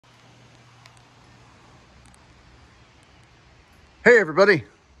Hey everybody,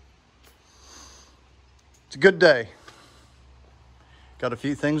 it's a good day. Got a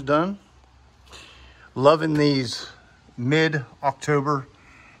few things done. Loving these mid-October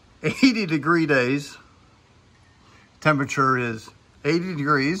 80-degree days. Temperature is 80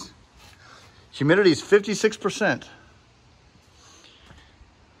 degrees. Humidity is 56%.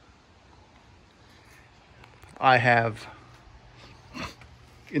 I have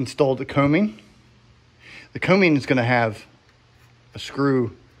installed the coaming. The coaming is going to have a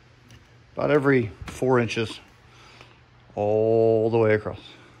screw about every 4 inches all the way across.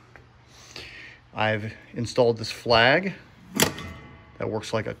 I've installed this flag that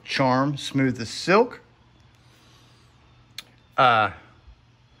works like a charm, smooth as silk. That's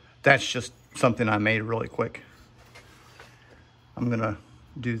just something I made really quick. I'm gonna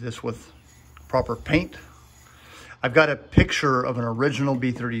do this with proper paint. I've got a picture of an original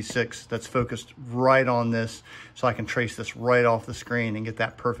B-36 that's focused right on this, so I can trace this right off the screen and get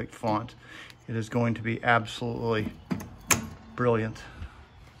that perfect font. It is going to be absolutely brilliant.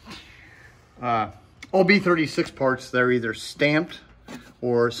 All B-36 parts, they're either stamped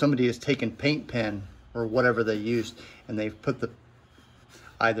or somebody has taken paint pen or whatever they used, and they've put the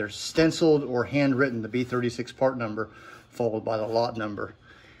either stenciled or handwritten the B-36 part number followed by the lot number.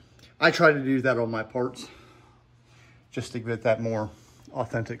 I try to do that on my parts, just to give it that more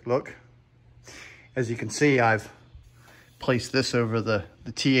authentic look. As you can see, I've placed this over the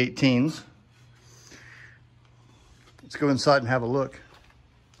T-18s. Let's go inside and have a look.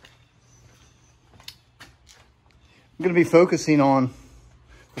 I'm gonna be focusing on,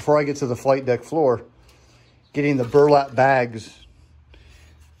 before I get to the flight deck floor, getting the burlap bags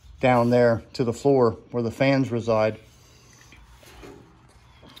down there to the floor where the fans reside.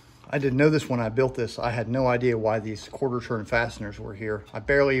 I didn't know this when I built this. I had no idea why these quarter turn fasteners were here. I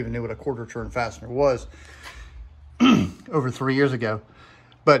barely even knew what a quarter turn fastener was over 3 years ago.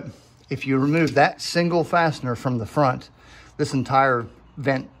 But if you remove that single fastener from the front, this entire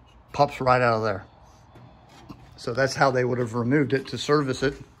vent pops right out of there. So that's how they would have removed it to service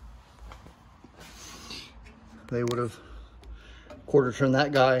it. They would have quarter turned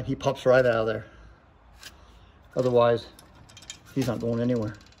that guy and he pops right out of there. Otherwise, he's not going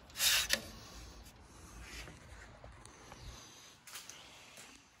anywhere.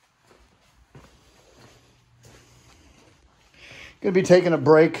 Gonna be taking a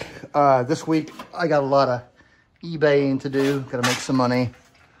break this week. I got a lot of eBaying to do. Gotta make some money.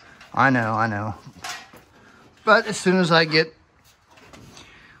 I know. But as soon as I get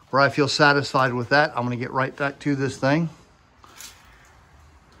where I feel satisfied with that, I'm gonna get right back to this thing.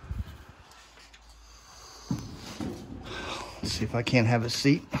 Let's see if I can't have a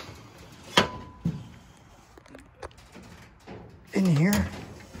seat in here.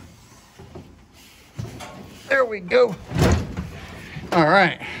 There we go. All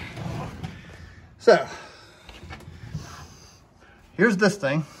right, so here's this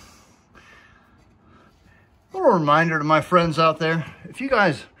thing. A little reminder to my friends out there, if you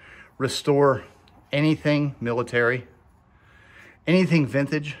guys restore anything military, anything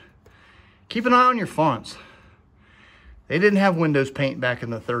vintage, keep an eye on your fonts. They didn't have Windows paint back in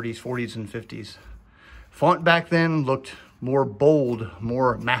the 30s, 40s, and 50s. Font back then looked more bold,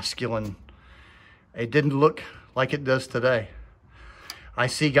 more masculine. It didn't look like it does today. I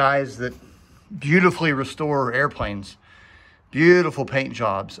see guys that beautifully restore airplanes, beautiful paint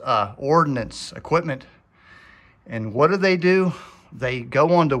jobs, ordnance, equipment. And what do? They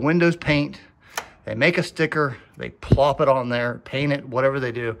go onto Windows Paint, they make a sticker, they plop it on there, paint it, whatever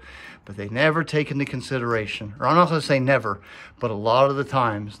they do, but they never take into consideration, or I'm not gonna say never, but a lot of the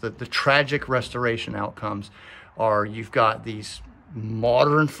times that the tragic restoration outcomes are you've got these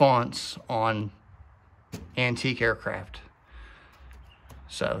modern fonts on antique aircraft.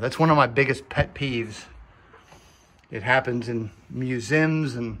 So that's one of my biggest pet peeves. It happens in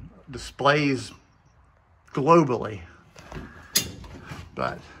museums and displays globally.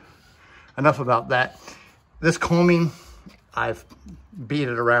 But enough about that. This coaming, I've beat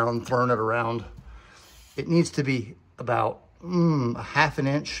it around, thrown it around. It needs to be about a half an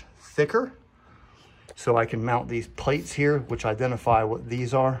inch thicker so I can mount these plates here, which identify what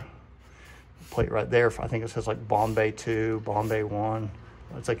these are. Plate right there, I think it says like Bombay 2, Bombay 1.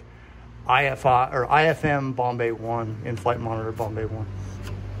 It's like IFI or IFM Bombay 1, in-flight monitor Bombay 1,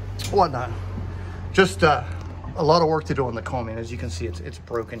 whatnot. Just a lot of work to do on the coaming. As you can see, it's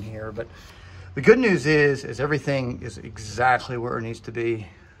broken here, but the good news is everything is exactly where it needs to be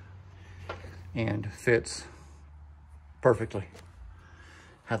and fits perfectly.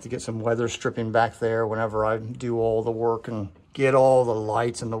 Have to get some weather stripping back there whenever I do all the work and get all the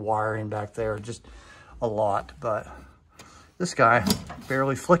lights and the wiring back there. Just a lot, but This guy,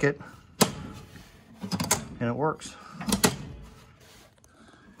 barely flick it, and it works.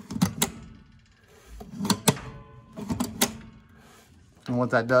 And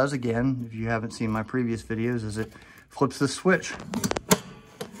what that does, again, if you haven't seen my previous videos, is it flips this switch.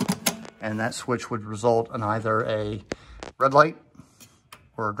 And that switch would result in either a red light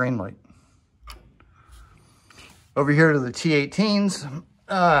or a green light. Over here to the T-18s,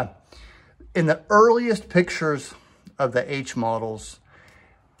 in the earliest pictures of the H models,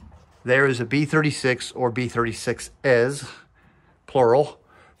 there is a B-36 or B-36H, plural,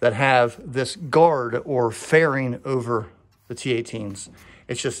 that have this guard or fairing over the T-18s.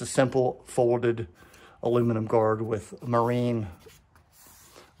 It's just a simple folded aluminum guard with marine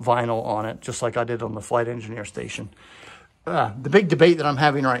vinyl on it, just like I did on the flight engineer station. The big debate that I'm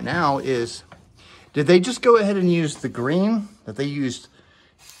having right now is, did they just go ahead and use the green that they used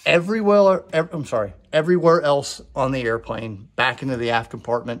everywhere else on the airplane back into the aft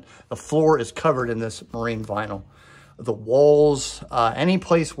compartment? The floor is covered in this marine vinyl. The walls, any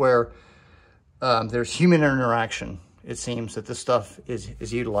place where there's human interaction, it seems that this stuff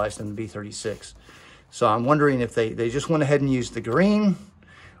is utilized in the B-36. So I'm wondering if they just went ahead and used the green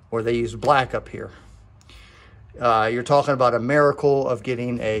or they used black up here. You're talking about a miracle of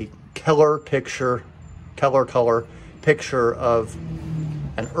getting a color color picture of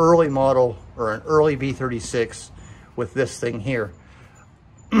an early model or an early B-36 with this thing here.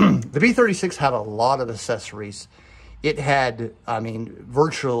 The B-36 had a lot of accessories. It had, I mean,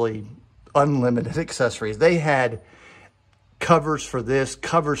 virtually unlimited accessories. They had covers for this,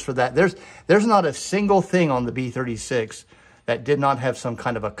 covers for that. There's not a single thing on the B-36 that did not have some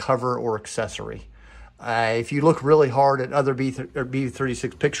kind of a cover or accessory. If you look really hard at other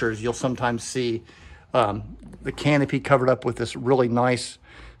B-36 pictures, you'll sometimes see the canopy covered up with this really nice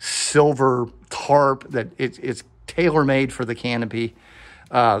silver tarp that it's tailor-made for the canopy,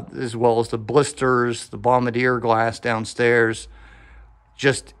 as well as the blisters, the bombardier glass downstairs.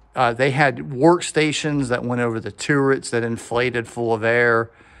 Just they had workstations that went over the turrets that inflated full of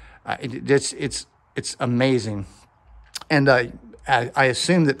air. It's amazing. And I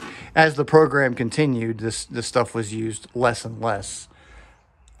assume that as the program continued, this stuff was used less and less.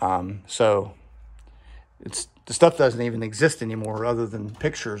 So the stuff doesn't even exist anymore other than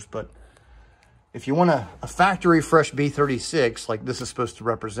pictures. But if you want a factory fresh B-36 like this is supposed to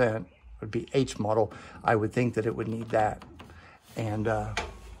represent, would be H model, I would think that it would need that. And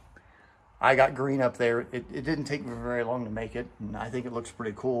I got green up there. It didn't take me very long to make it, and I think it looks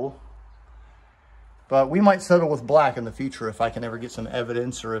pretty cool. But we might settle with black in the future if I can ever get some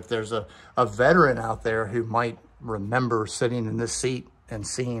evidence, or if there's a veteran out there who might remember sitting in this seat and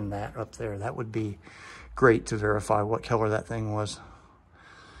seeing that up there. That would be great to verify what color that thing was.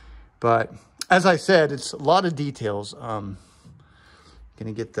 But as I said, it's a lot of details. Gonna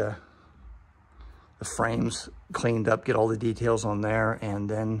get the frames cleaned up, get all the details on there, and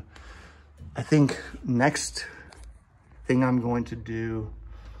then I think next thing I'm going to do,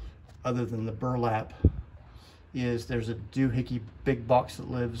 other than the burlap, is there's a doohickey big box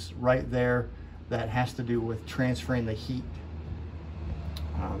that lives right there that has to do with transferring the heat.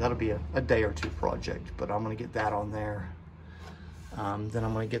 That'll be a day or two project, but I'm gonna get that on there. Then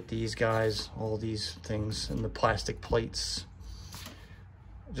I'm gonna get these guys, all these things, and the plastic plates.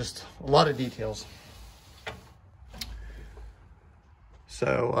 Just a lot of details.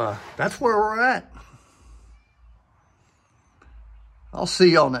 So that's where we're at. I'll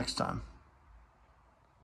see y'all next time.